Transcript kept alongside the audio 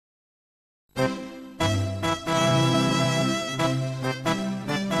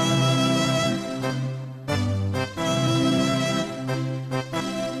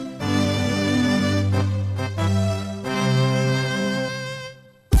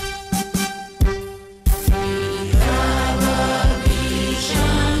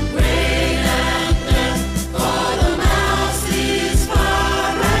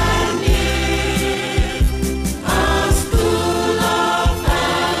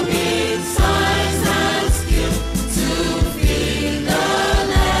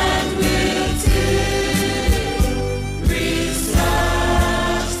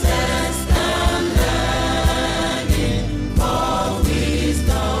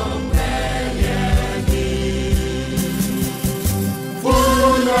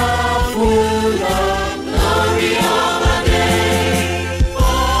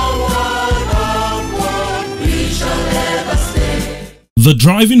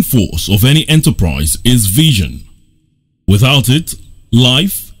driving force of any enterprise is vision. Without it,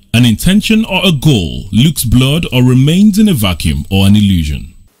 life, an intention or a goal looks blurred or remains in a vacuum or an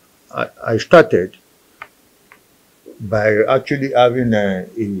illusion. I started by actually having a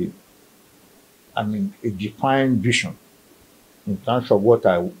defined vision in terms of what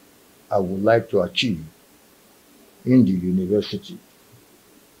I would like to achieve in the university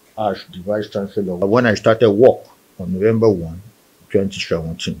as the Vice-Chancellor. When I started work on November 1,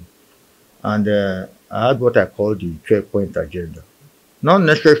 2017, and I had what I call the 12-point agenda. Not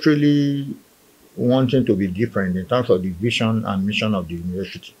necessarily wanting to be different in terms of the vision and mission of the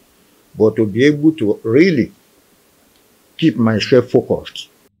university, but to be able to really keep myself focused.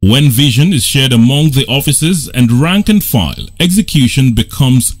 When vision is shared among the officers and rank and file, execution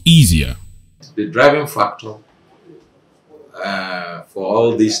becomes easier. The driving factor for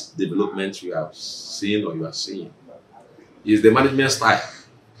all these developments you have seen or you are seeing is the management style.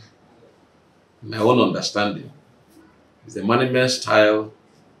 My own understanding is the management style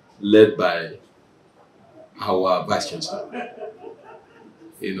led by our Vice-Chancellor.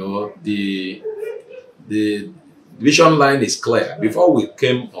 You know, the vision line is clear. Before we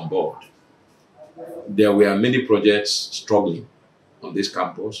came on board, there were many projects struggling on this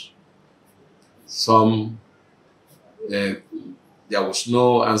campus. Some, there was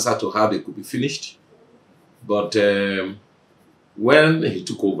no answer to how they could be finished. But when he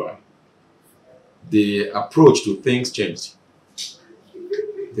took over, the approach to things changed.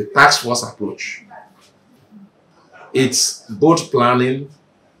 The task force approach. It's both planning,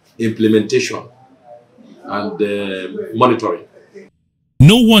 implementation, and monitoring.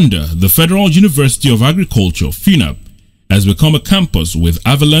 No wonder the Federal University of Agriculture, Funaab, has become a campus with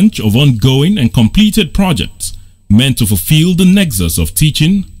avalanche of ongoing and completed projects meant to fulfill the nexus of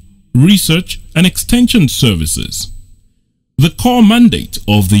teaching, research, and extension services. The core mandate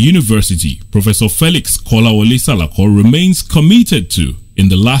of the university, Professor FELIX Salako, remains committed to in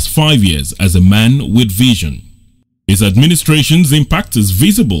the last 5 years as a man with vision. His administration's impact is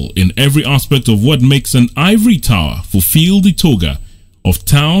visible in every aspect of what makes an ivory tower fulfill the toga of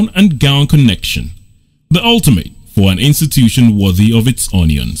town and gown connection, the ultimate for an institution worthy of its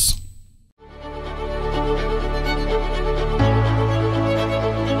onions.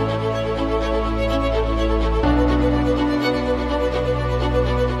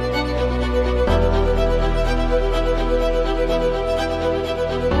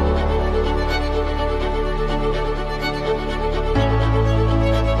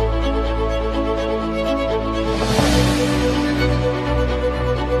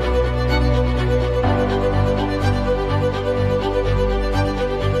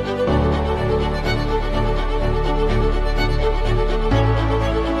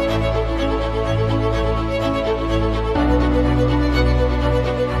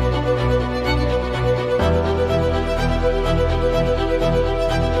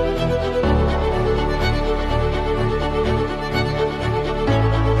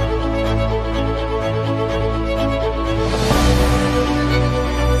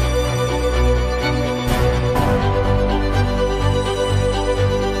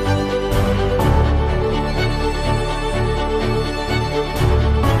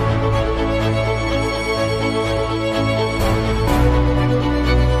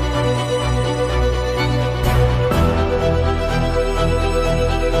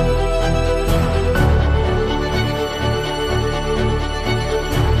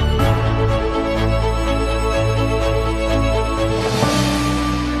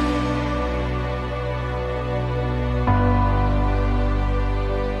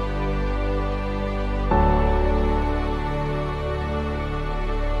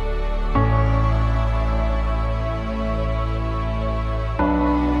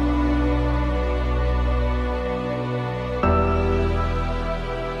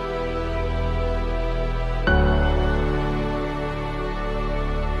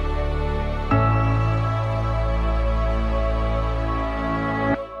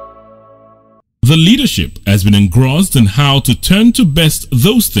 The leadership has been engrossed in how to turn to best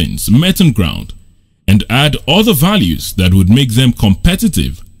those things met on ground and add other values that would make them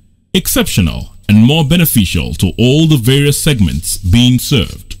competitive, exceptional, and more beneficial to all the various segments being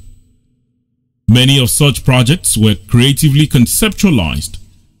served. Many of such projects were creatively conceptualized,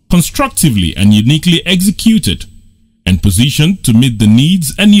 constructively and uniquely executed, and positioned to meet the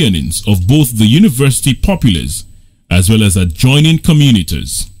needs and yearnings of both the university populace as well as adjoining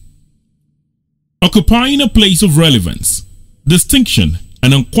communities. Occupying a place of relevance, distinction,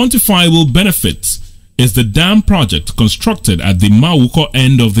 and unquantifiable benefits is the dam project constructed at the Mawuko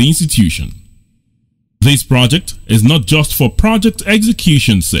end of the institution. This project is not just for project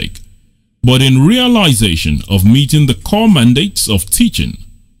execution's sake, but in realization of meeting the core mandates of teaching,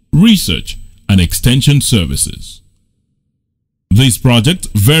 research, and extension services. This project,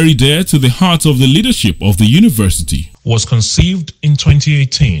 very dear to the heart of the leadership of the university, was conceived in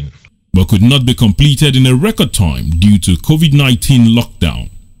 2018, but could not be completed in a record time due to COVID-19 lockdown.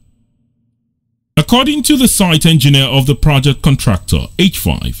 According to the site engineer of the project contractor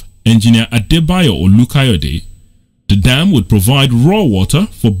H5, Engineer Adebayo Olukayode, the dam would provide raw water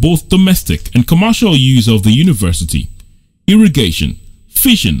for both domestic and commercial use of the university, irrigation,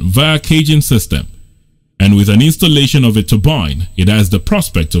 fishing via caging system, and with an installation of a turbine, it has the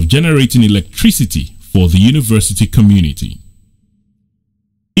prospect of generating electricity for the university community.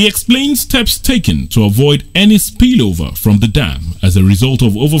 He explains steps taken to avoid any spillover from the dam as a result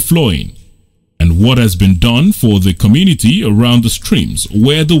of overflowing, and what has been done for the community around the streams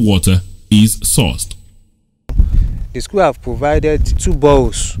where the water is sourced. The school have provided 2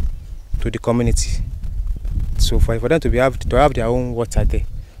 boreholes to the community, so for them to have their own water there,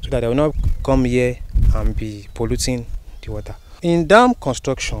 so that they will not come here and be polluting the water. In dam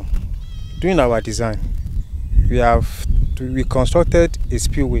construction, during our design, we constructed a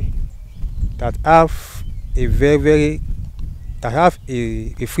spillway that have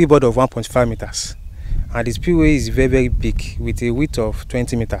a freeboard of 1.5 meters, and the spillway is very big with a width of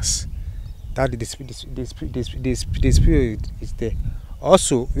 20 meters. That the spillway is there.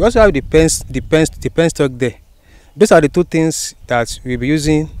 Also, we also have the penstock there. Those are the 2 things that we'll be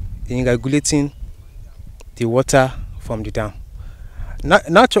using in regulating the water from the dam.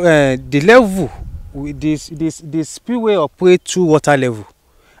 The level with this spillway operates 2 water level.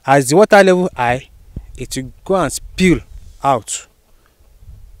 As the water level high, it will go and spill out.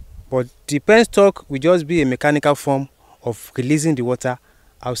 But the penstock will just be a mechanical form of releasing the water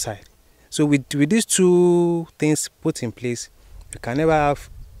outside. So with these 2 things put in place, you can never have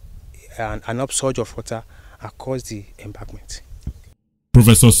an upsurge of water across the embankment.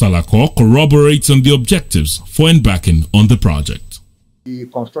 Professor Salako corroborates on the objectives for embarking on the project. The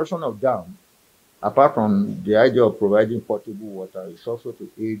construction of dam, apart from the idea of providing potable water, is also to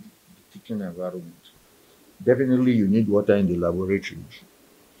aid the teaching environment. Definitely you need water in the laboratories.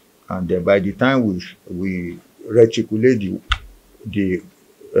 And by the time we recirculate the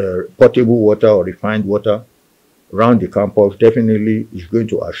potable water or refined water around the campus, definitely is going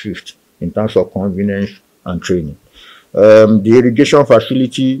to assist in terms of convenience and training. The irrigation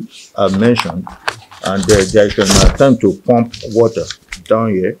facility I mentioned, and there is an attempt to pump water down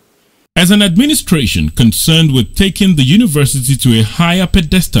here. As an administration concerned with taking the university to a higher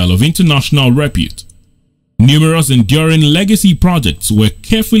pedestal of international repute, numerous enduring legacy projects were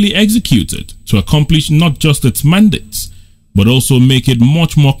carefully executed to accomplish not just its mandates, but also make it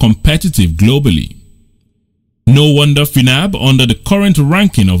much more competitive globally. No wonder Funaab, under the current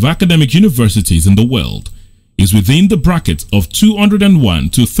ranking of academic universities in the world, is within the bracket of 201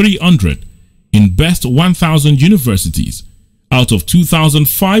 to 300 in best 1,000 universities out of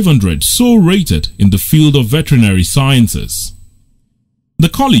 2,500 so rated in the field of veterinary sciences. The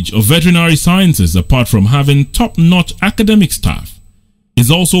College of Veterinary Sciences, apart from having top-notch academic staff, is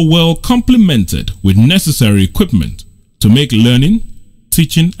also well complemented with necessary equipment to make learning,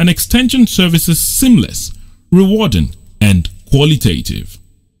 teaching, and extension services seamless, rewarding, and qualitative.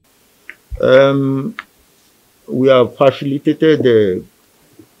 We have facilitated the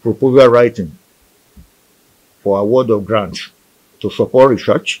proposal writing for award of grants to support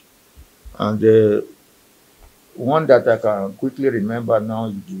research, and one that I can quickly remember now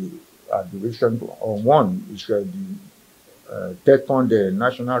is the recent one is the TED Fund, the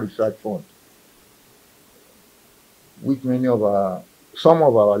National Research Fund, which some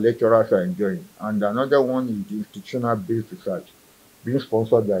of our lecturers are enjoying, and another one is the institutional based research being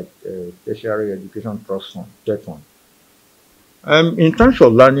sponsored by Tertiary Education Trust Fund, TED Fund. In terms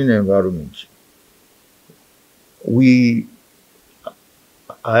of learning environment,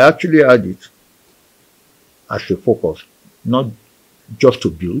 I actually had it as a focus, not just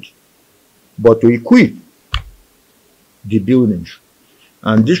to build, but to equip the buildings.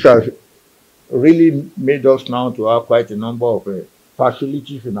 And this has really made us now to have quite a number of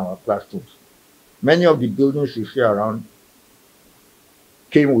facilities in our classrooms. Many of the buildings you see around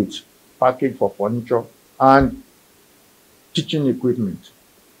came with package for furniture and teaching equipment,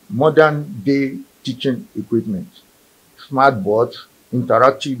 modern day teaching equipment, smart boards,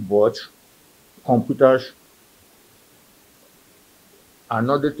 interactive boards, computers, and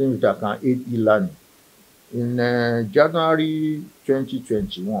other things that can aid e-learning. In January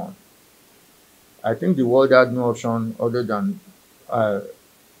 2021, I think the world had no option other than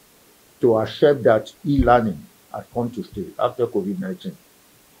to accept that e-learning had come to stay after COVID-19.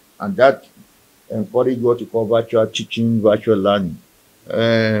 And that encouraged us to call virtual teaching, virtual learning.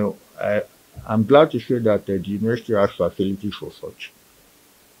 I'm glad to say that the university has facilities for such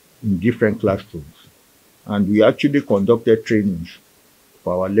in different classrooms. And we actually conducted trainings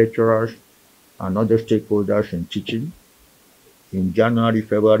for our lecturers and other stakeholders in teaching. In January,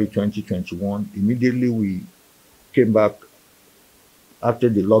 February 2021, immediately we came back after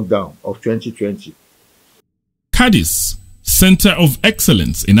the lockdown of 2020. CADIS, Center of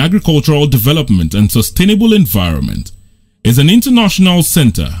Excellence in Agricultural Development and Sustainable Environment, is an international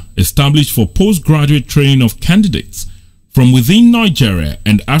center established for postgraduate training of candidates from within Nigeria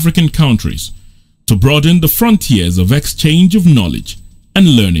and African countries to broaden the frontiers of exchange of knowledge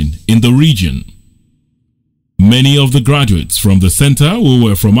and learning in the region. Many of the graduates from the center who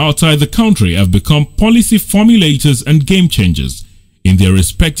were from outside the country have become policy formulators and game changers in their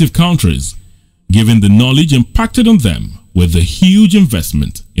respective countries, given the knowledge impacted on them with the huge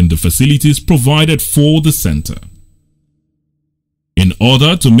investment in the facilities provided for the center. In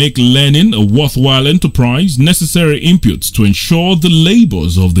order to make learning a worthwhile enterprise, necessary inputs to ensure the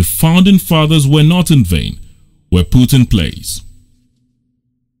labors of the founding fathers were not in vain were put in place.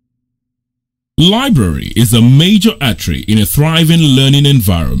 Library is a major artery in a thriving learning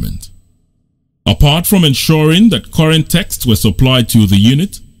environment. Apart from ensuring that current texts were supplied to the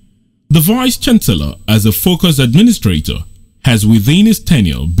unit, the Vice-Chancellor, as a focused administrator, has within his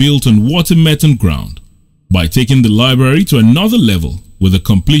tenure built on water meeting ground by taking the library to another level with the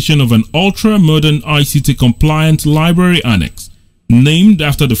completion of an ultra-modern ICT-compliant library annex named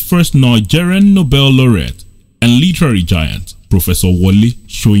after the first Nigerian Nobel laureate and literary giant, Professor Wole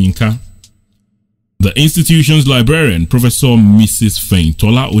Soyinka. The institution's librarian, Professor Mrs.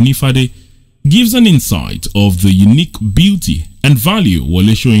 Feintola Onifade, gives an insight of the unique beauty and value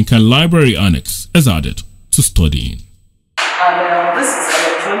Wole Soyinka Library Annex has added to studying. And this is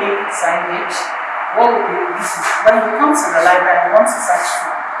electronic signage. When you come to the library and you want to search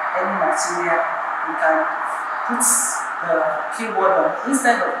for any material, you can put the keyword on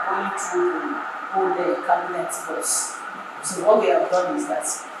instead of going through the whole cabinet box. So what we have done is that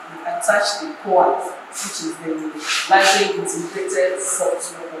we attach the COAT, which is the library integrated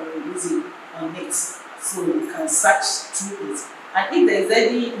software that we're using on it, so you can search through it. And if there is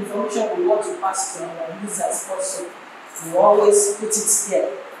any information we want to pass to our users also, we always put it here.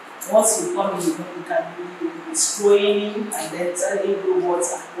 Once you come in, you can be scrolling and then telling you what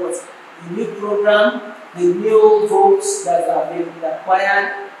and what. The new program, the new books that are being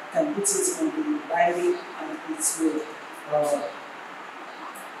acquired, you can put it on the library and it will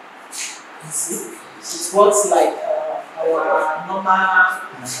it's what's like our normal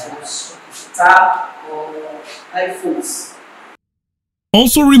tab or iPhones.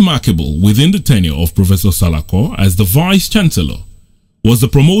 Also remarkable within the tenure of Professor Salako as the Vice-Chancellor was the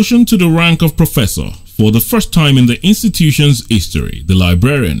promotion to the rank of Professor for the first time in the institution's history. The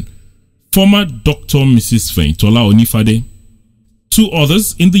librarian, former Dr. Mrs. Feintola Onifade. Two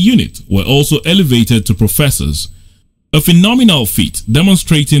others in the unit were also elevated to professors, a phenomenal feat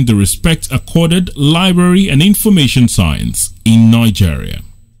demonstrating the respect accorded library and information science in Nigeria.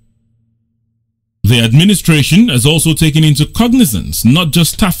 The administration has also taken into cognizance not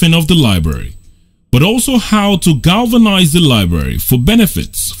just staffing of the library, but also how to galvanize the library for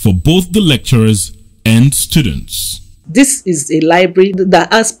benefits for both the lecturers and students. This is a library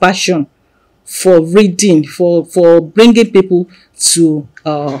that has passion for reading, for bringing people to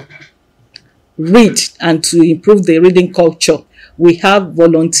read and to improve the reading culture. We have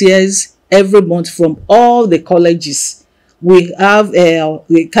volunteers every month from all the colleges. We have a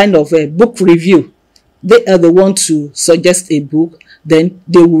kind of a book review. They are the ones to suggest a book, then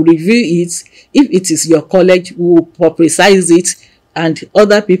they will review it. If it is your college, we will publicize it and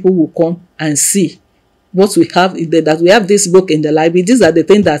other people will come and see what we have, that we have this book in the library. These are the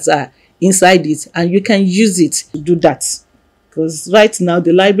things that are inside it and you can use it to do that. Because right now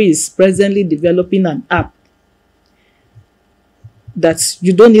the library is presently developing an app that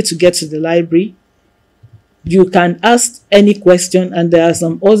you don't need to get to the library. You can ask any question and there are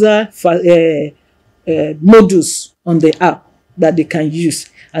some other modules on the app that they can use.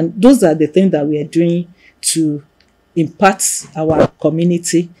 And those are the things that we are doing to impact our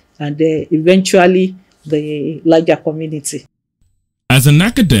community and eventually the larger community. As an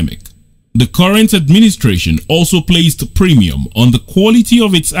academic, the current administration also placed a premium on the quality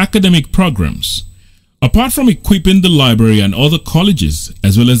of its academic programs, apart from equipping the library and other colleges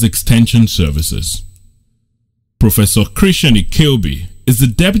as well as extension services. Professor Christian Ikeobi is the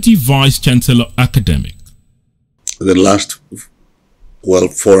Deputy Vice-Chancellor Academic. The last well,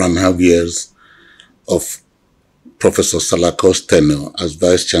 4.5 years of Professor Salako's tenure as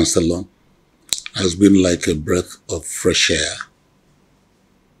Vice-Chancellor has been like a breath of fresh air.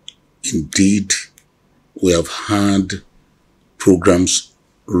 Indeed, we have had programs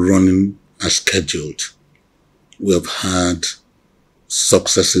running as scheduled. We have had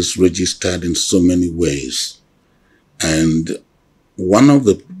successes registered in so many ways. And one of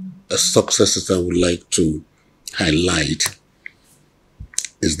the successes I would like to highlight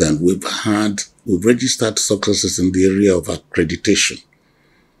is that we've registered successes in the area of accreditation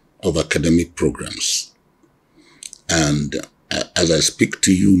of academic programs. And as I speak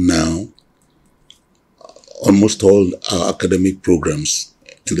to you now, almost all our academic programs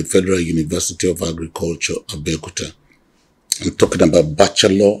in the Federal University of Agriculture, Abeokuta, I'm talking about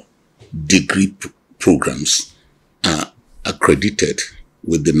bachelor degree programs, are accredited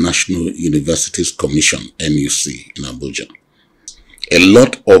with the National Universities Commission, NUC, in Abuja. A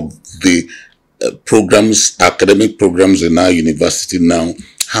lot of the programs, academic programs in our university now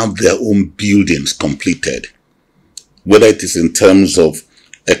have their own buildings completed, whether it is in terms of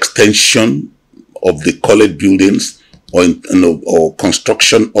extension of the college buildings or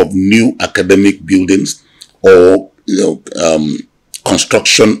construction of new academic buildings, or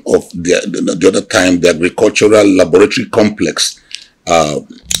construction of the other time the agricultural laboratory complex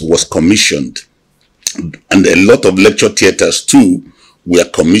was commissioned, and a lot of lecture theaters too were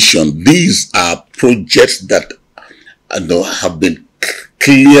commissioned. These are projects that have been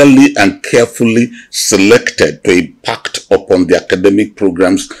clearly and carefully selected to impact upon the academic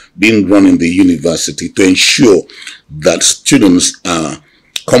programs being run in the university to ensure that students are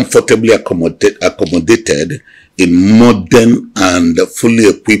comfortably accommodated in modern and fully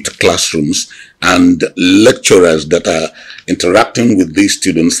equipped classrooms, and lecturers that are interacting with these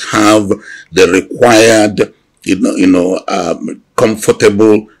students have the required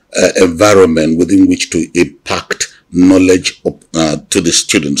comfortable environment within which to impact knowledge to the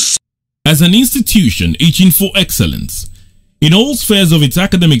students. As an institution itching for excellence in all spheres of its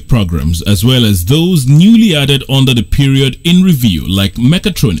academic programs, as well as those newly added under the period in review like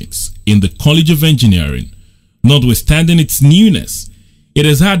mechatronics in the College of Engineering, notwithstanding its newness, it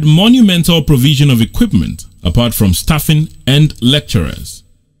has had monumental provision of equipment apart from staffing and lecturers.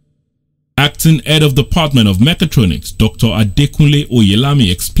 Acting Head of Department of Mechatronics, Dr. Adekunle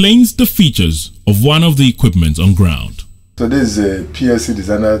Oyelami, explains the features of one of the equipment on ground. So this is a PLC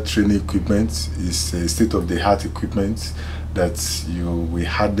designer training equipment. It's a state-of-the-art equipment that we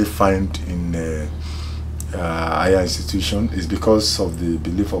hardly find in higher institution. It's because of the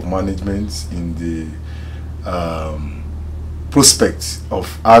belief of management in the prospect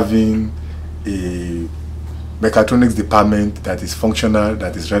of having a mechatronics department that is functional,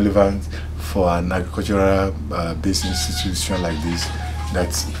 that is relevant for an agricultural based institution like this,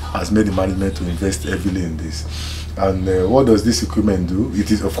 that has made the management to invest heavily in this. And what does this equipment do?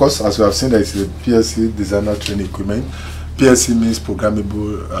 It is, of course, as we have seen, that it's a PLC designer training equipment. PLC means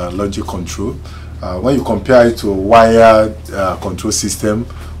programmable logic control. When you compare it to a wired control system,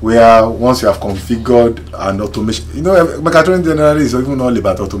 where once you have configured an automation, mechatronics generally is even all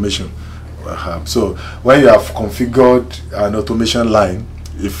about automation. So when you have configured an automation line,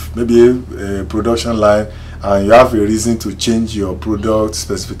 if maybe a production line, and you have a reason to change your product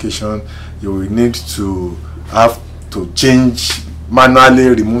specification, you will need to have to change manually,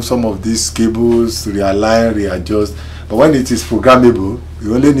 remove some of these cables, realign, readjust. But when it is programmable,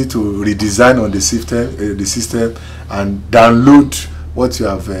 you only need to redesign on the system and download what you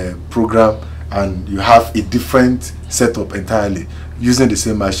have programmed, and you have a different setup entirely using the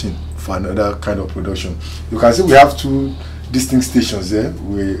same machine for another kind of production. You can see we have two distinct stations there.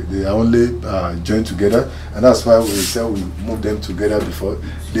 They are only joined together, and that's why we said we moved them together before.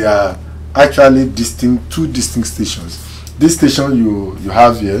 They are actually two distinct stations. This station you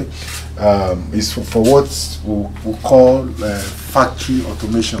have here is for what we call factory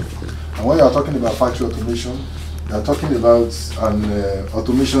automation. And when you are talking about factory automation, you are talking about an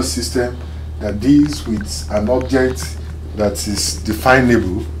automation system that deals with an object that is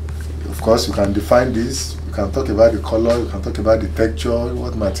definable. Of course, you can define this. You can talk about the color. You can talk about the texture,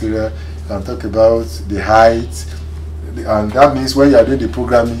 what material. You can talk about the height, and that means when you are doing the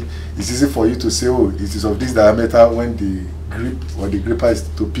programming, it's easy for you to say, oh, it is of this diameter when the grip or the gripper is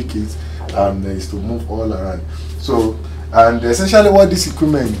to pick it and is to move all around. So, and essentially what this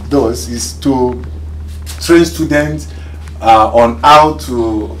equipment does is to train students on how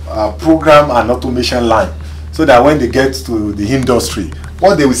to program an automation line, so that when they get to the industry,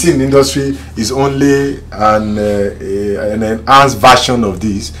 what they will see in the industry is only an enhanced version of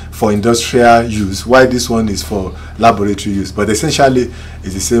this for industrial use, while this one is for laboratory use. But essentially,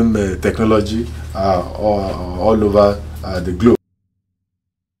 it's the same technology all over the globe.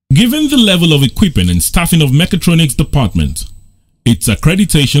 Given the level of equipment and staffing of Mechatronics Department, its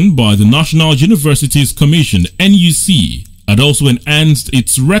accreditation by the National Universities Commission (NUC) had also enhanced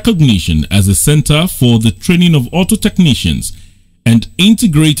its recognition as a center for the training of auto technicians and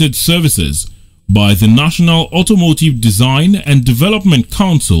integrated services by the National Automotive Design and Development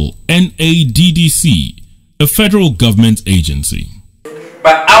Council (NADDC), a federal government agency.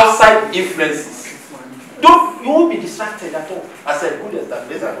 By outside influences, you won't be distracted at all. I said, good as that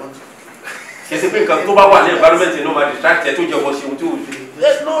place I want to. It's a big environment, you know, my distracted.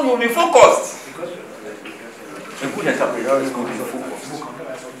 No, you'll be focused. A good entrepreneur is going to be focused.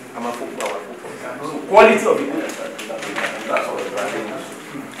 I'm a focus. Quality of the good entrepreneur. That's what we're driving.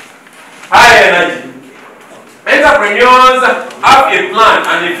 High energy. Entrepreneurs have a plan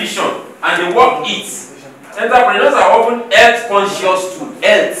and a vision, and they work it. Entrepreneurs are often health conscious too.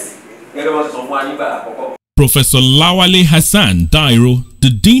 Health. Professor Lawale Hassan Dairo, the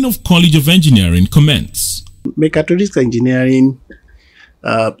Dean of College of Engineering, comments. Mechatronics engineering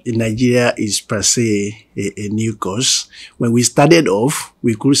in Nigeria is per se a new course. When we started off,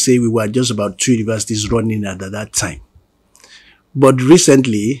 we could say we were just about 2 universities running at that time. But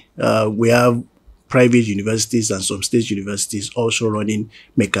recently, we have private universities and some state universities also running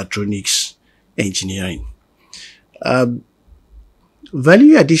mechatronics engineering.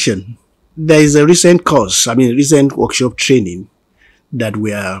 Value addition. There is a recent course, recent workshop training that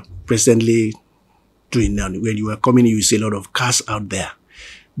we are presently doing now. When you are coming, you see a lot of cars out there.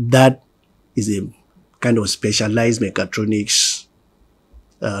 That is a kind of specialized mechatronics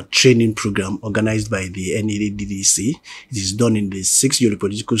training program organized by the NADDC. It is done in the 6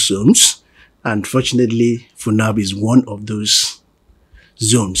 geopolitical zones. And fortunately, Funaab is one of those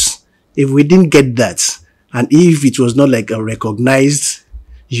zones. If we didn't get that, and if it was not like a recognized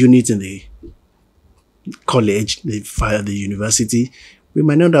unit in the college, the university, we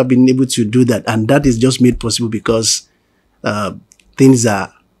might not have been able to do that. And that is just made possible because things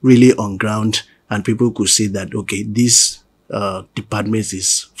are really on ground and people could see that, okay, this department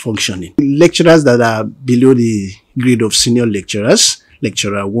is functioning. Lecturers that are below the grade of senior lecturers,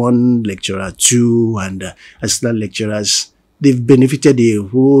 lecturer 1, lecturer 2, and assistant lecturers, they've benefited a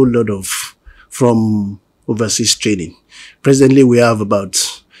whole lot from overseas training. Presently, we have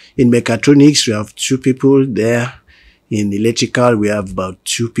in mechatronics, we have 2 people there. In electrical, we have about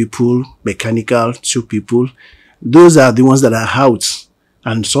 2 people. Mechanical, 2 people. Those are the ones that are out.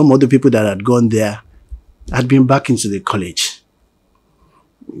 And some other people that had gone there had been back into the college.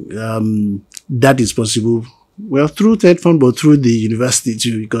 That is possible, well, through third fund, but through the university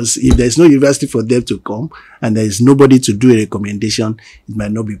too, because if there's no university for them to come and there is nobody to do a recommendation, it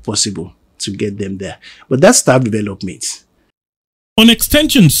might not be possible to get them there. But that's staff development. On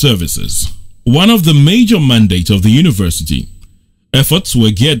extension services, one of the major mandates of the university, efforts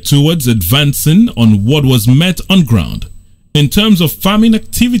were geared towards advancing on what was met on ground in terms of farming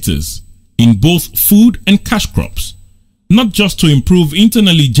activities in both food and cash crops, not just to improve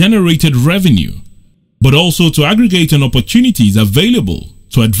internally generated revenue, but also to aggregate on opportunities available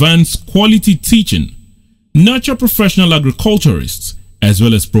to advance quality teaching, nurture professional agriculturists, as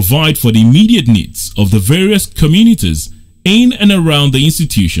well as provide for the immediate needs of the various communities in and around the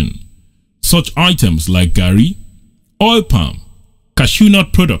institution. Such items like gari, oil palm, cashew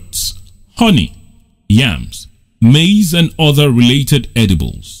nut products, honey, yams, maize and other related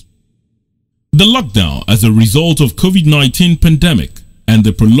edibles. The lockdown as a result of COVID-19 pandemic and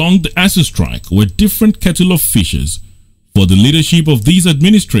the prolonged ASU strike were different kettle of fishes for the leadership of this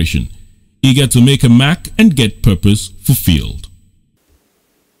administration, eager to make a mark and get purpose fulfilled.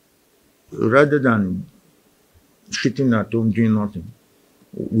 Rather than sitting at home doing nothing,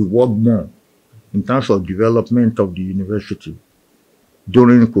 we worked more in terms of development of the university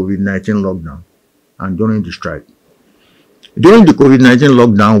during the COVID-19 lockdown and during the strike. During the COVID-19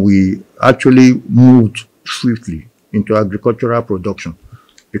 lockdown, we actually moved swiftly into agricultural production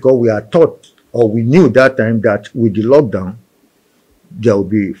because we are taught, or we knew that time, that with the lockdown, there will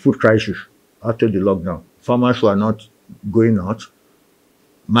be food crisis after the lockdown. Farmers were not going out,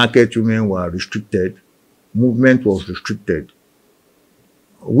 market women were restricted, movement was restricted.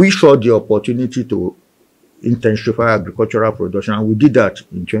 We saw the opportunity to intensify agricultural production, and we did that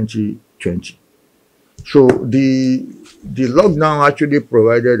in 2020. So the lockdown actually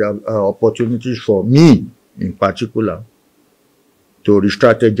provided opportunities for me in particular to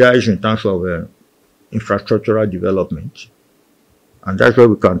re-strategize in terms of infrastructural development, And that's why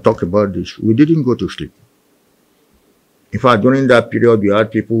we can talk about this. We didn't go to sleep. In fact, during that period, we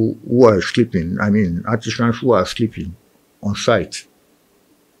had people who were sleeping, artisans who are sleeping on site,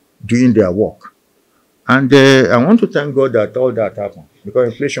 doing their work. And I want to thank God that all that happened,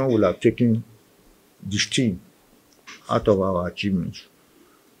 because inflation will have taken the steam out of our achievements.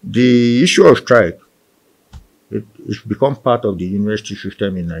 The issue of strike, it's become part of the university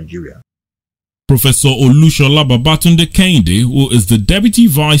system in Nigeria. Professor Olushola Babatunde Kehinde, who is the Deputy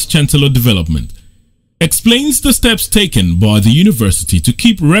Vice-Chancellor Development, explains the steps taken by the university to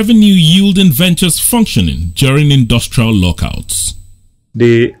keep revenue-yielding ventures functioning during industrial lockouts.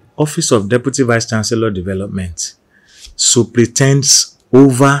 The Office of Deputy Vice-Chancellor Development superintends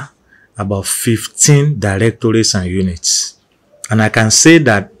over about 15 directorates and units. And I can say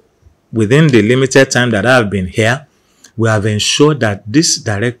that within the limited time that I have been here, we have ensured that these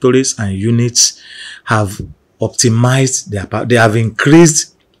directorates and units have optimized they have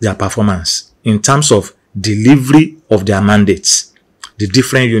increased their performance in terms of delivery of their mandates. The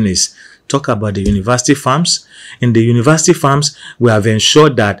different units. Talk about the university farms. In the university farms, we have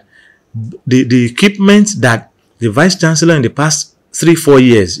ensured that the equipment that the Vice Chancellor in the past 3-4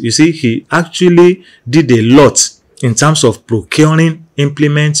 years, you see, he actually did a lot in terms of procuring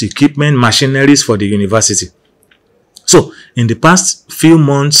implements, equipment, machineries for the university. So, in the past few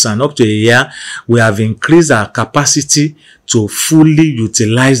months and up to a year, we have increased our capacity to fully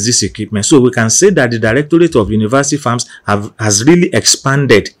utilize this equipment. So, we can say that the Directorate of University Farms has really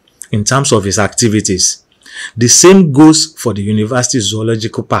expanded in terms of its activities. The same goes for the University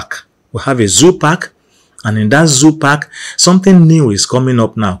Zoological Park. We have a zoo park, and in that zoo park, something new is coming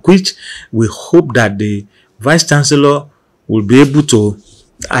up now, which we hope that the Vice Chancellor will be able to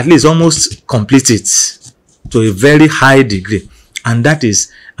at least almost complete it to a very high degree, and that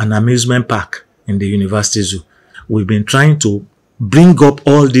is an amusement park in the University Zoo. We've been trying to bring up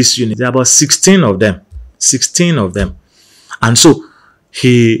all these units. There are about 16 of them. 16 of them. And so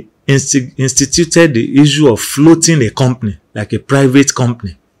he instituted the issue of floating a company, like a private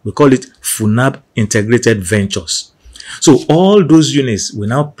company. We call it Funaab Integrated Ventures. So all those units, we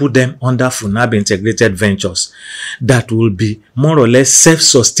now put them under Funaab Integrated Ventures that will be more or less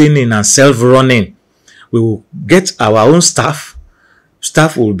self-sustaining and self-running. We will get our own staff.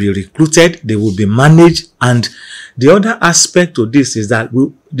 Staff will be recruited. They will be managed. And the other aspect of this is that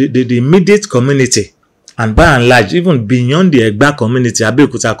the immediate community, and by and large, even beyond the Egba community,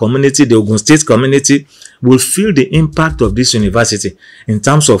 Abeokuta community, the Ogun State community, will feel the impact of this university in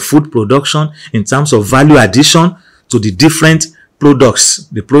terms of food production, in terms of value addition to the different products,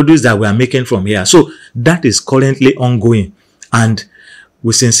 the produce that we are making from here. So that is currently ongoing. And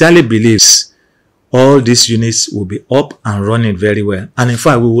we sincerely believe all these units will be up and running very well. And in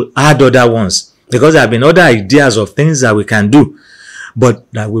fact, we will add other ones, because there have been other ideas of things that we can do, but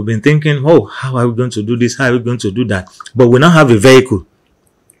that we've been thinking, oh, how are we going to do this? How are we going to do that? But we now have a vehicle.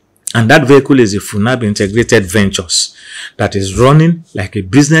 And that vehicle is the Funaab Integrated Ventures that is running like a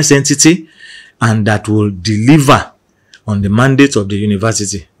business entity and that will deliver on the mandate of the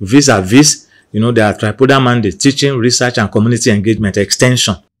university. Vis-a-vis, there are tripodal mandates: teaching, research, and community engagement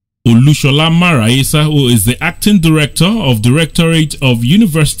extension. Olushola Maraisa, who is the acting director of Directorate of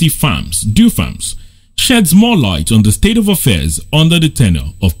University Farms, DUFARMS, sheds more light on the state of affairs under the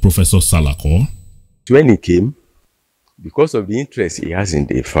tenure of Professor Salako. When he came, because of the interest he has in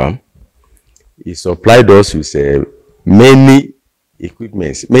the farm, he supplied us with many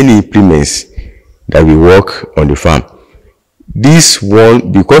equipments, many implements that we work on the farm. This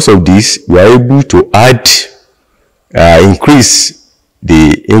one, because of this, we are able to add, increase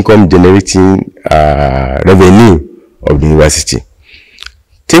the income generating revenue of the university.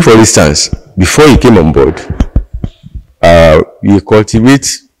 Take for instance, before he came on board, we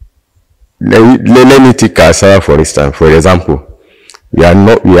cultivate, let me take cassava for instance. For example, we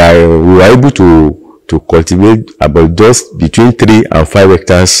were able to cultivate about just between 3 and 5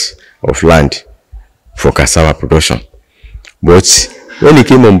 hectares of land for cassava production. But when he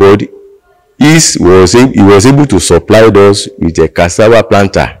came on board, he was able to supply us with a cassava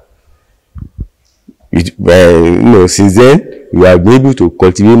planter. Since then, we have been able to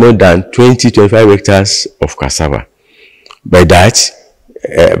cultivate more than 20-25 hectares of cassava. By that,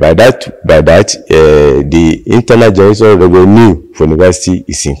 the internal generation revenue for the university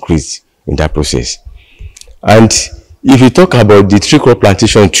is increased in that process. And if you talk about the tree crop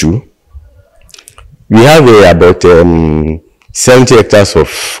plantation too, we have about 70 hectares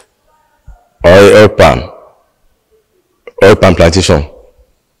of oil palm plantation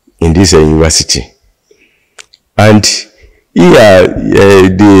in this university. And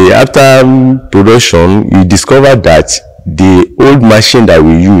here, after production, we discovered that the old machine that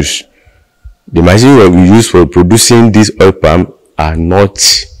we use, the machine that we use for producing this oil palm are not,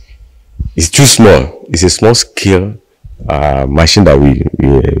 it's too small. It's a small scale machine that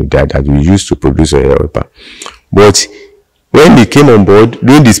we use to produce oil palm. But when he came on board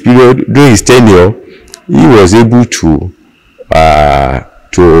during this period, during his tenure, he was able to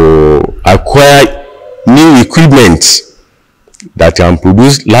acquire new equipment that can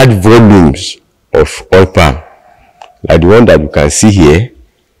produce large volumes of oil palm, like the one that you can see here.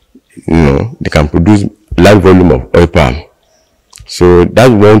 You know, they can produce large volume of oil palm. So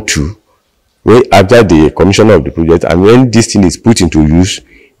that's one too. When after the commission of the project, and when this thing is put into use,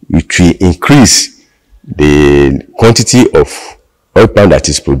 it will increase the quantity of oil palm that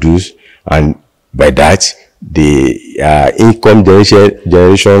is produced, and by that the income generation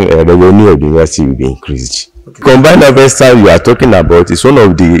revenue of the university will be increased. Okay. Combined harvester you are talking about is one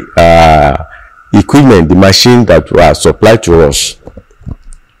of the equipment, the machine that were supplied to us.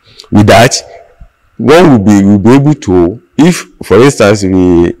 With that, one will be able to, if for instance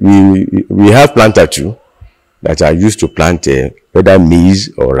we have planter too that are used to plant whether maize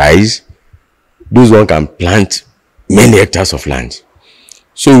or rice, those one can plant many hectares of land.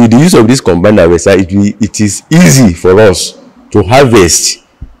 So with the use of this combined harvester, it is easy for us to harvest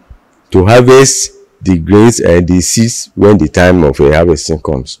the grains and the seeds when the time of harvesting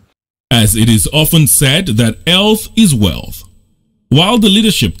comes. As it is often said that health is wealth. While the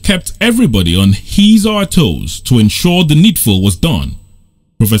leadership kept everybody on his or her toes to ensure the needful was done,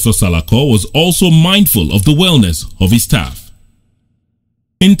 Professor Salako was also mindful of the wellness of his staff.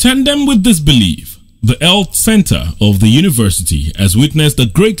 In tandem with this belief, the health center of the university has witnessed a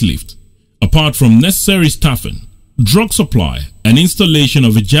great lift. Apart from necessary staffing, drug supply, and installation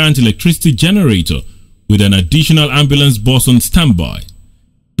of a giant electricity generator with an additional ambulance bus on standby,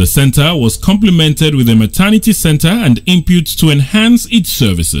 the center was complemented with a maternity center and inputs to enhance its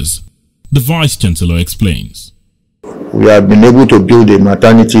services. The Vice-Chancellor explains. We have been able to build a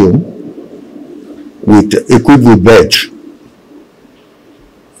maternity home equipped with beds.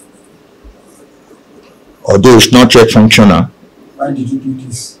 Although it's not yet functional. Why did you do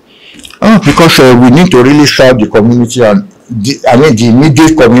this? Because we need to really serve the community, and the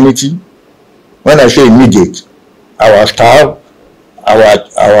immediate community. When I say immediate, our staff,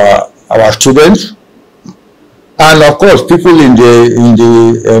 our students, and of course people in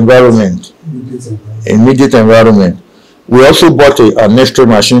the environment, immediate environment. We also bought an X-ray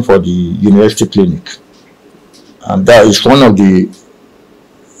machine for the university clinic, and that is one of the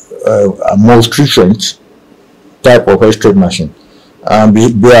most recent type of X-ray machine.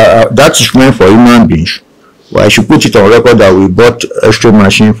 That is meant for human beings. Well, I should put it on record that we bought X-ray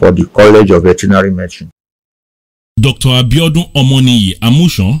machine for the College of Veterinary Medicine. Dr. Abiodun Omoniyi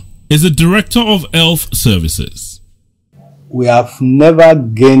Amushon is the Director of Health Services. We have never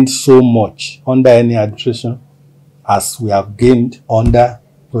gained so much under any administration as we have gained under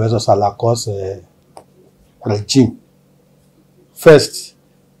Professor Salako's regime. First,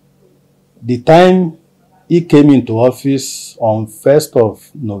 the time he came into office on 1st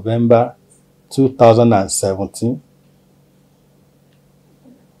of November 2017,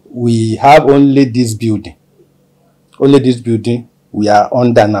 we have only this building. Only this building we are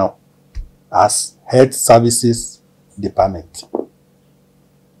under now as Health Services Department.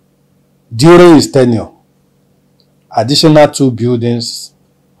 During his tenure, additional 2 buildings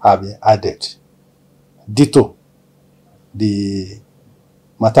have been added. Ditto, the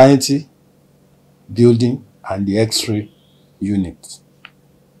maternity building and the X-ray unit.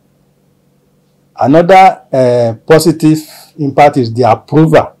 Another positive impact is the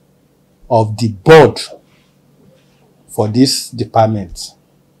approval of the board for this department.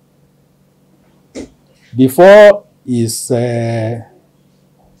 Before his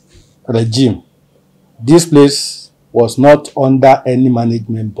regime, this place was not under any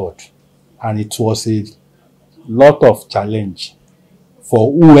management board, and it was a lot of challenge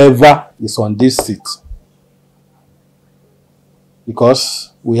for whoever is on this seat,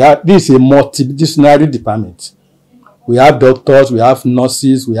 because this is a multidisciplinary department. We have doctors, we have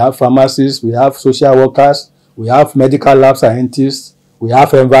nurses, we have pharmacists, we have social workers, we have medical lab scientists, we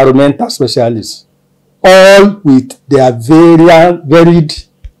have environmental specialists, all with their varied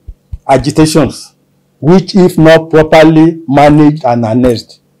agitations, which, if not properly managed and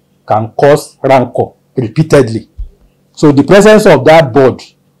harnessed, can cause rancor repeatedly. So the presence of that board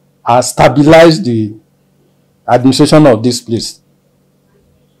has stabilized the administration of this place.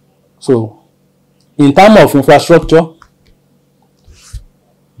 So, in terms of infrastructure,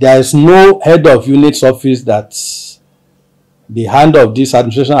 there is no head of unit's office that the hand of this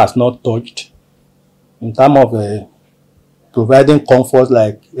administration has not touched in terms of providing comfort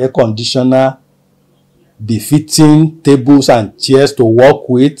like air conditioner, befitting tables and chairs to work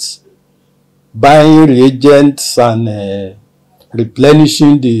with, buying reagents and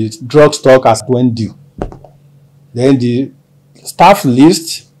replenishing the drug stock as when due. Then the staff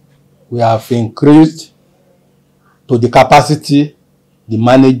list, we have increased to the capacity the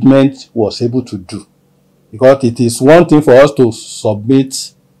management was able to do. Because it is one thing for us to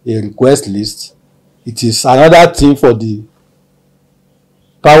submit a request list. It is another thing for the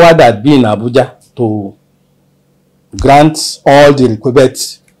power that be in Abuja to grant all the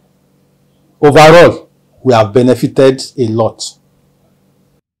requirements. Overall, we have benefited a lot.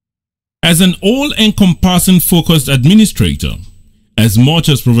 As an all-encompassing focused administrator, as much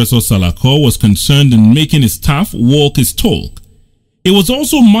as Professor Salako was concerned in making his staff walk his talk, he was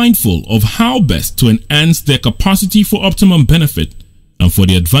also mindful of how best to enhance their capacity for optimum benefit and for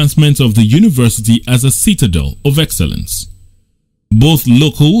the advancement of the university as a citadel of excellence. Both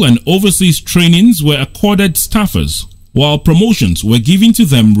local and overseas trainings were accorded staffers, while promotions were given to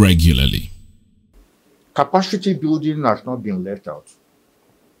them regularly. Capacity building has not been left out.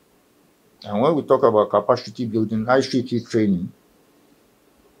 And when we talk about capacity building, ICT training,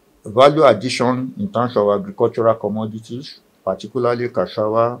 value addition in terms of agricultural commodities, particularly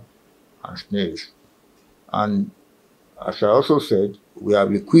cassava and snails. And as I also said, we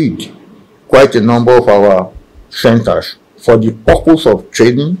have equipped quite a number of our centers for the purpose of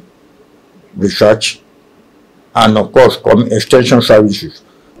training, research, and of course, extension services.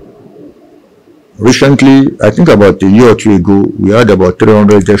 Recently, I think about a year or two ago, we had about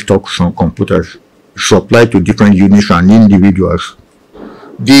 300 desktop computers supplied to different units and individuals.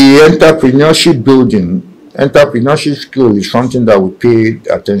 The entrepreneurship building, entrepreneurship skill is something that we pay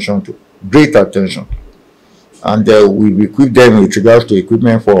attention to, great attention. And we equip them with regards to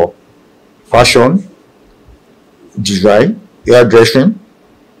equipment for fashion, design, hairdressing,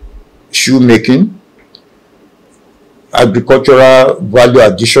 shoemaking, agricultural value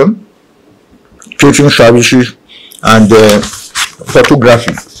addition, coaching services, and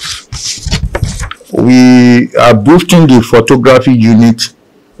photography. We are boosting the photography unit,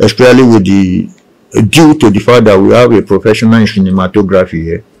 especially with due to the fact that we have a professional in cinematography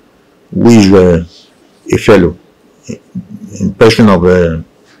here, who is a fellow in person of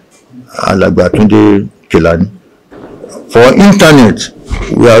Alagbatunde Kelani. For internet,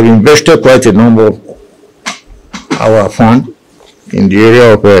 we have invested quite a number of our fund in the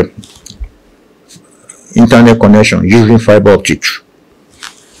area of internet connection using fiber optics.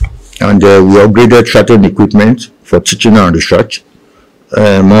 And we upgraded certain equipment for teaching and research,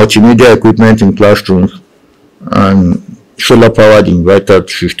 multimedia equipment in classrooms, and solar-powered inverter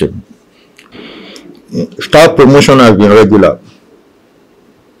system. Staff promotion has been regular,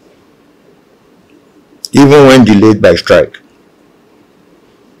 even when delayed by strike.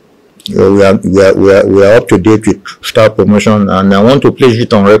 We are up to date with staff promotion, and I want to place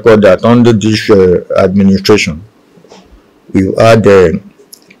it on record that under this administration, we've had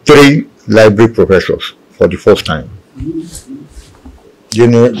 3 library professors for the first time.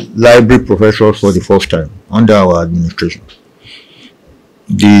 Library professors for the first time under our administration.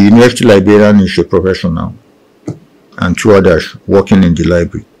 The university librarian is a professor now, and 2 others working in the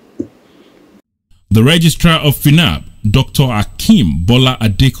library. The registrar of Funaab, Dr. Akim Bola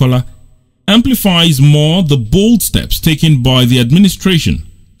Adekola, amplifies more the bold steps taken by the administration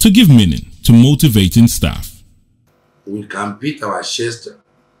to give meaning to motivating staff. We can beat our chest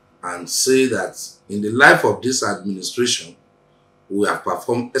and say that in the life of this administration, we have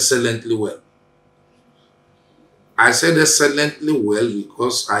performed excellently well. I said excellently well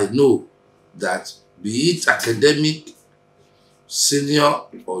because I know that be it academic, senior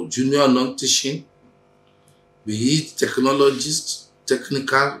or junior non-teaching, be it technologist,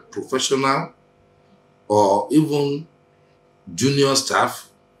 technical, professional, or even junior staff,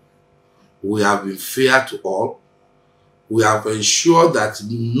 we have been fair to all. We have ensured that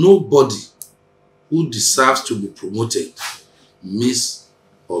nobody who deserves to be promoted miss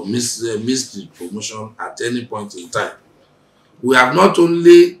the promotion at any point in time. We have not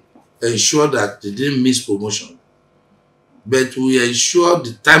only ensured that they didn't miss promotion, but we ensured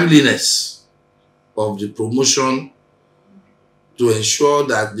the timeliness of the promotion to ensure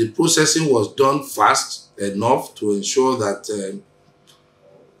that the processing was done fast enough to ensure that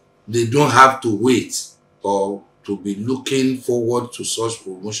they don't have to wait or to be looking forward to such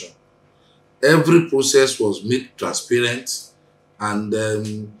promotion. Every process was made transparent,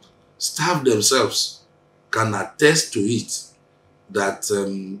 and staff themselves can attest to it that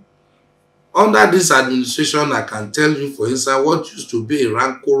under this administration, I can tell you, for instance, what used to be a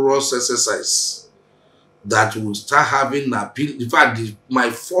rancorous exercise that will start having appeal. In fact, my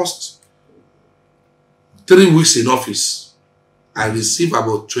first 3 weeks in office, I received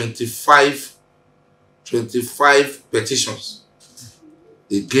about 25 petitions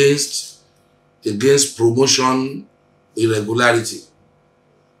against promotion irregularity,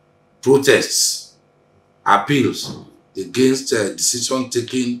 protests, appeals against decision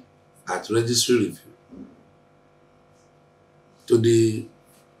taken at registry review. To the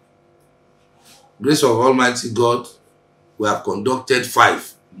grace of Almighty God, we have conducted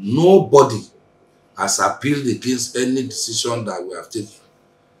 5. Nobody has appealed against any decision that we have taken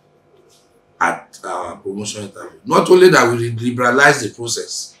at our promotion interview. Not only that we liberalized the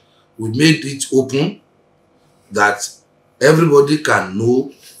process, we made it open that everybody can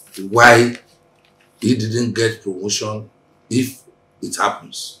know why he didn't get promotion if it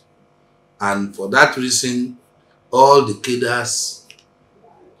happens. And for that reason, all the cadres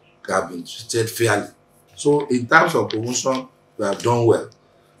have been treated fairly. So in terms of promotion, we have done well.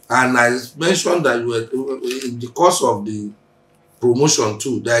 And I mentioned that in the course of the promotion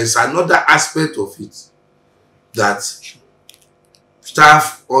too, there is another aspect of it that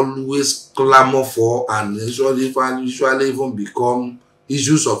staff always clamor for and usually even become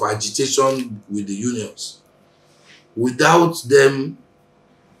issues of agitation with the unions. Without them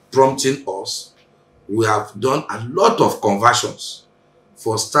prompting us, we have done a lot of conversions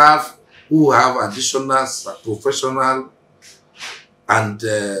for staff who have additional professional and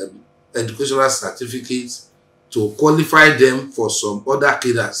educational certificates to qualify them for some other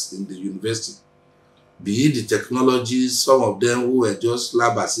cadres in the university. Be it the technologies, some of them who were just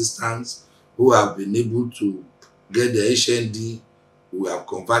lab assistants who have been able to get the HND, we have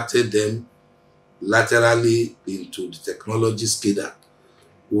converted them laterally into the technologies cadre.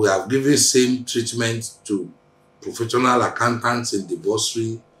 We have given same treatment to professional accountants in the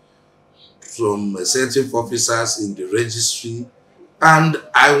bursary, from executive officers in the registry. And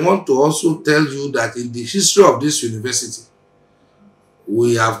I want to also tell you that in the history of this university,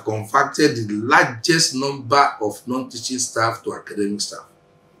 we have converted the largest number of non-teaching staff to academic staff.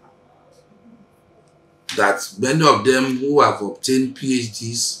 That many of them who have obtained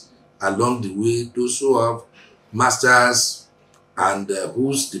PhDs along the way, those who have masters and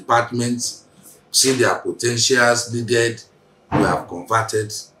whose departments see their potentials needed, we have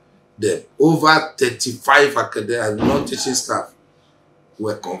converted them. Over 35 academic non-teaching staff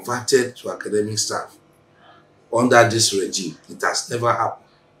were converted to academic staff under this regime. It has never happened.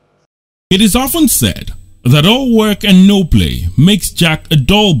 It is often said that all work and no play makes Jack a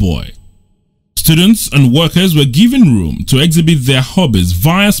dull boy. Students and workers were given room to exhibit their hobbies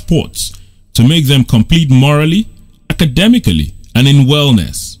via sports to make them complete morally, academically, and in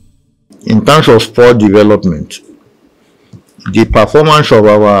wellness. In terms of sport development, the performance of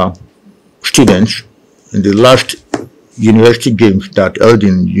our students in the last university games that held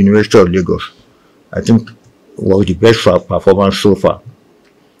in University of Lagos, I think, was the best performance so far.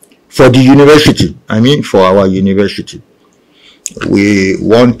 For the university, I mean for our university, we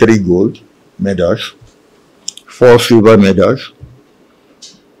won 3 gold medals, 4 silver medals,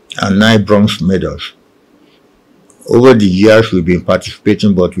 and 9 bronze medals. Over the years, we've been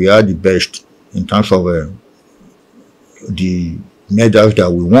participating, but we are the best in terms of the medals that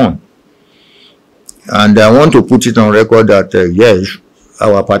we won. And I want to put it on record that, yes,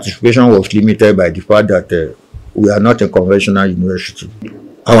 our participation was limited by the fact that we are not a conventional university.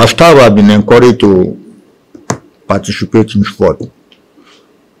 Our staff have been encouraged to participate in sport.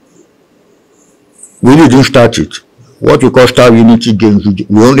 We didn't start it. What we call staff unity games,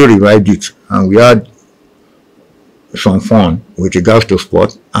 we only revived it, and we had some fun with regards to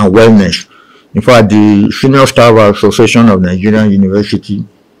sport and wellness. In fact, the Senior Staff Association of Nigerian University,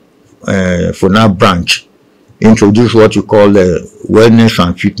 Funaab branch, introduced what you call Wellness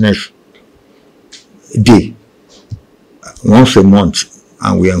and Fitness Day once a month,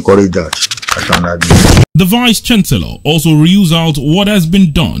 and we encourage that as an admin. The Vice-Chancellor also reels out what has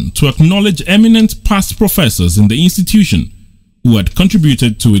been done to acknowledge eminent past professors in the institution who had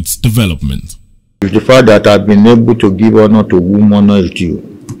contributed to its development. It's the fact that I've been able to give honor to whom honor is due.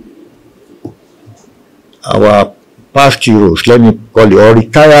 Our past heroes, let me call it, or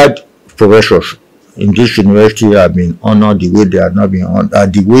retired professors in this university have been honored the way they have not been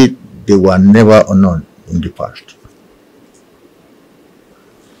honored, the way they were never honored in the past.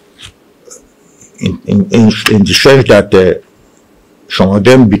 In the sense that some of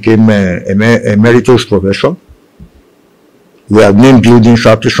them became emeritus professor. We have named buildings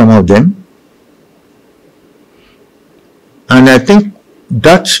after some of them. And I think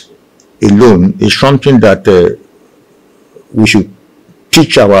that alone is something that we should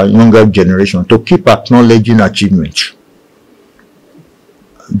teach our younger generation to keep acknowledging achievements.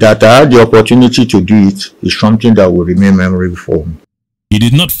 That I had the opportunity to do it is something that will remain memorable for me. He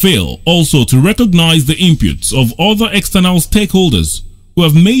did not fail also to recognize the inputs of other external stakeholders who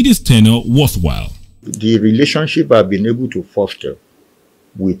have made his tenure worthwhile. The relationship I've been able to foster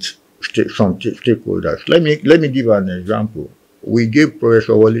with some stakeholders. Let me give an example. We gave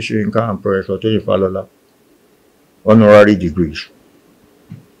Professor Wole Soyinka and Professor Tony Falola honorary degrees.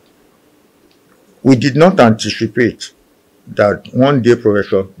 We did not anticipate that one day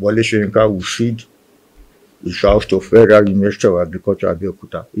Professor Wole Soyinka will cede his house to Federal University of Agriculture,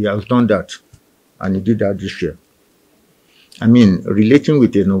 Abeokuta. He has done that, and he did that this year. I mean, relating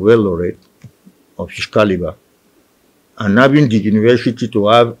with a Nobel laureate of his caliber, and having the university to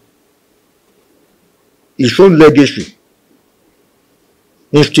have its own legacy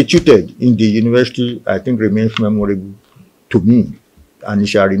instituted in the university, I think remains memorable to me, and it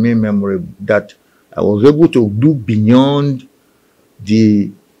shall remain memorable that I was able to do beyond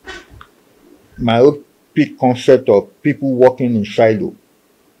the myopic concept of people working in silo.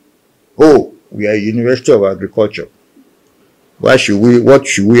 Oh, we are a University of Agriculture. What should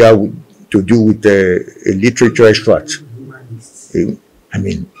we have to do with a literature expert? I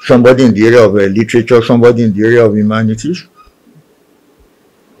mean, somebody in the area of literature, somebody in the area of humanities.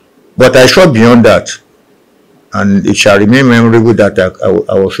 But I saw beyond that, and it shall remain memorable that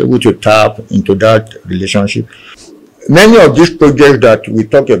I was able to tap into that relationship. Many of these projects that we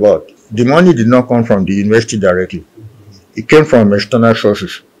talk about, the money did not come from the university directly. It came from external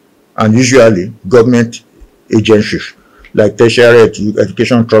sources, and usually government agencies like Tertiary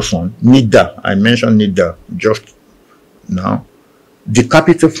Education Trust Fund, NIDA. I mentioned NIDA just now. The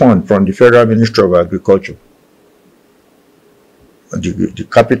Capital Fund from the Federal Ministry of Agriculture. The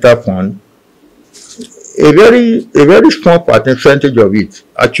Capital Fund, a very small percentage of it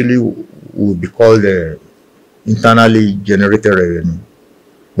actually would be called internally generated revenue.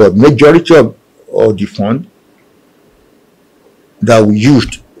 But majority of the fund that we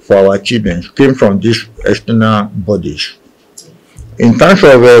used for our achievements came from these external bodies. In terms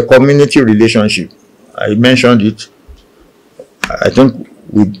of community relationship, I mentioned it. I think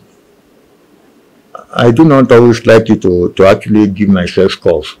I do not always like it to actually give myself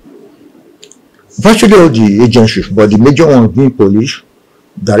scores. Virtually all the agencies, but the major ones being police,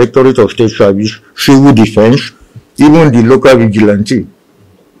 Directorate of State Service, Civil Defense, even the local vigilante.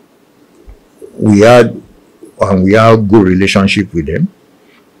 We have good relationship with them.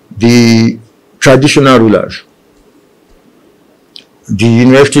 The traditional rulers, the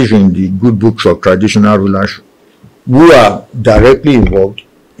universities in the good books of traditional rulers who are directly involved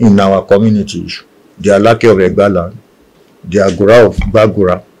in our communities, the Alake of Egbaland, the Agora of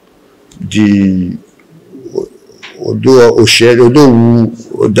Bagura, the and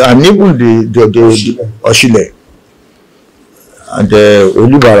even the Oshile and the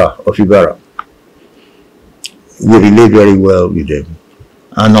Olubara of Ibara. We relate very well with them.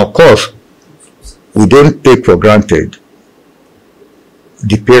 And of course, we don't take for granted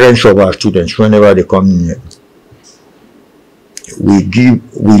the parents of our students whenever they come in here. We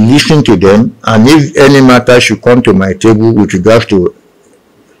listen to them, and if any matter should come to my table with regards to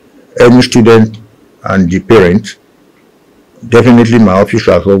any student and the parent, definitely my office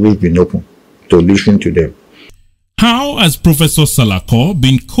has always been open to listen to them. How has Professor Salako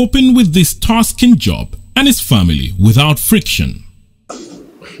been coping with this tasking job and his family without friction?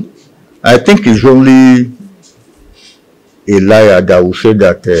 I think it's only a liar that will say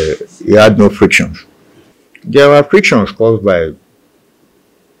that he had no frictions. There were frictions caused by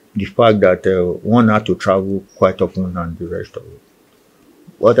the fact that one had to travel quite often and the rest of it.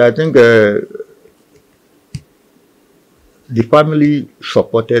 But I think the family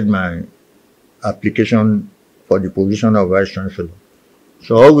supported my application for the position of Vice Chancellor.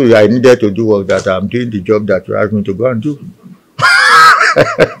 So all I needed to do was that I'm doing the job that you asked me to go and do.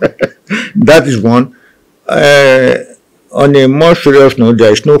 That is one. On a more serious note,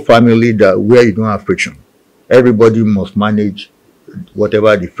 there is no family where you don't have friction. Everybody must manage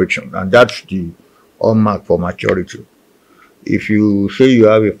whatever the friction, and that's the hallmark for maturity. If you say you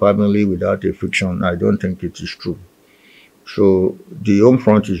have a family without a friction, I don't think it is true. So the home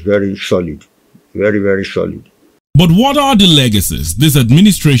front is very solid, very, very solid. But what are the legacies this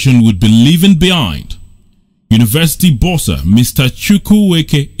administration would be leaving behind? University Bossa Mr.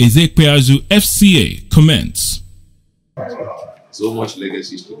 Chukwueke Ezekpeazu FCA comments. So much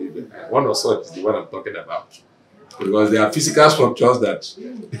legacies to leave behind. One of such is the one I'm talking about. Because there are physical structures that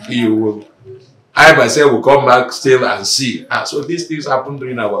you will, I myself will come back still and see. So these things happen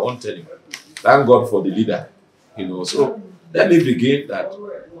during our own tenure. Thank God for the leader. So let me begin that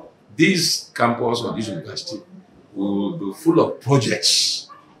this campus or this university will be full of projects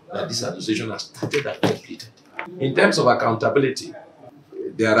that this administration has started and completed. In terms of accountability,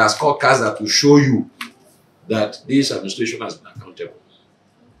 there are scorecards that will show you that this administration has been accountable.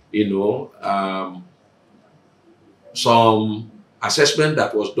 You know, some assessment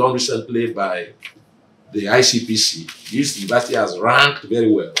that was done recently by the ICPC, this university has ranked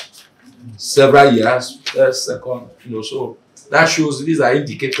very well. Several years, first, second, you know, so that shows these are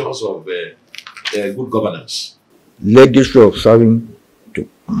indicators of good governance. Legacy of serving to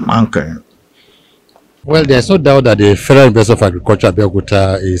mankind. Well, there's no doubt that the Federal University of Agriculture,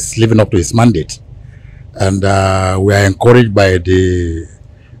 Abeokuta, is living up to its mandate. And we are encouraged by the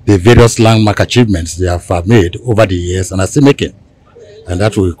various landmark achievements they have made over the years and are still making. And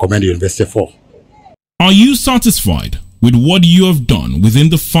that we commend the university for. Are you satisfied with what you have done within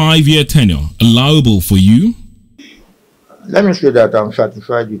the 5-year tenure allowable for you? Let me say that I'm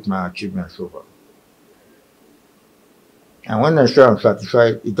satisfied with my achievements so far. And when I say I'm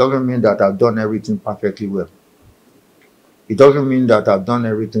satisfied, it doesn't mean that I've done everything perfectly well. It doesn't mean that I've done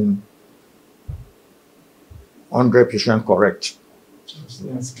everything 100% correct.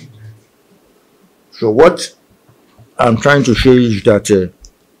 So what I'm trying to say is that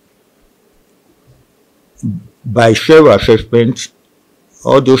by self-assessment,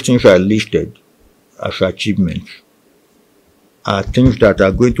 all those things are listed as achievements are things that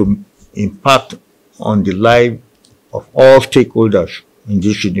are going to impact on the life of all stakeholders in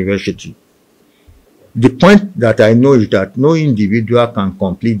this university. The point that I know is that no individual can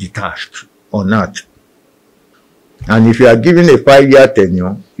complete the task on earth. And if you are given a 5-year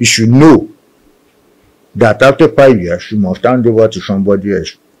tenure, you should know that after 5 years, you must hand over to somebody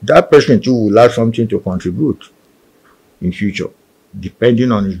else. That person too will have something to contribute in future,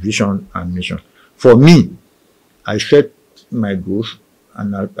 depending on his vision and mission. For me, I set my goals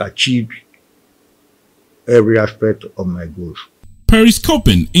and I achieved every aspect of my goals.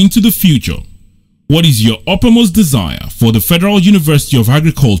 Periscoping into the future, what is your uppermost desire for the Federal University of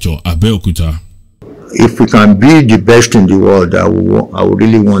Agriculture, Abeokuta? If we can be the best in the world, I would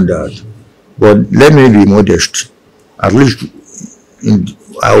really want that. But let me be modest. At least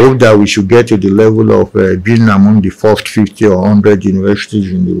I hope that we should get to the level of being among the first 50 or 100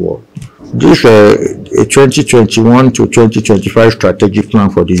 universities in the world. This a 2021 to 2025 strategic plan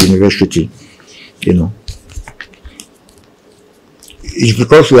for the university, you know. It's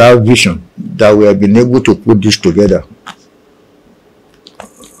because we have vision that we have been able to put this together.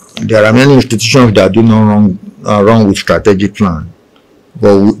 There are many institutions that do not wrong with strategic plan,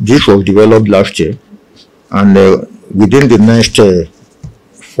 but this was developed last year, and within the next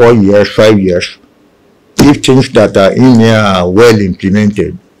 4 years, 5 years, if things that are in here are well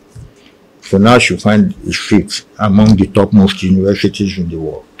implemented, Funaab should find its feet among the topmost universities in the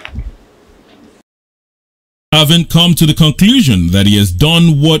world. Having come to the conclusion that he has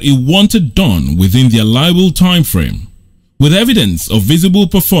done what he wanted done within the allowable time frame, with evidence of visible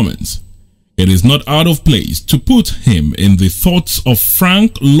performance, it is not out of place to put him in the thoughts of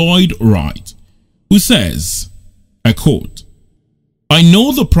Frank Lloyd Wright, who says, I quote, "I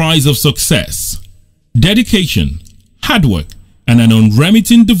know the price of success, dedication, hard work, and an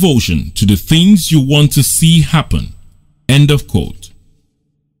unremitting devotion to the things you want to see happen." End of quote.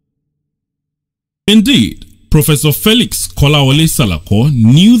 Indeed, Professor Felix Kolawole Salako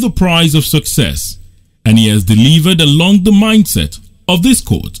knew the price of success, and he has delivered along the mindset of this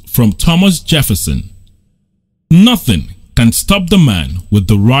quote from Thomas Jefferson: "Nothing can stop the man with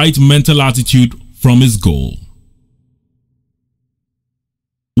the right mental attitude from his goal."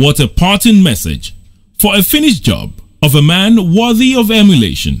 What a parting message for a finished job of a man worthy of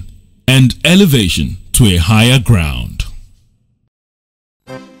emulation and elevation to a higher ground.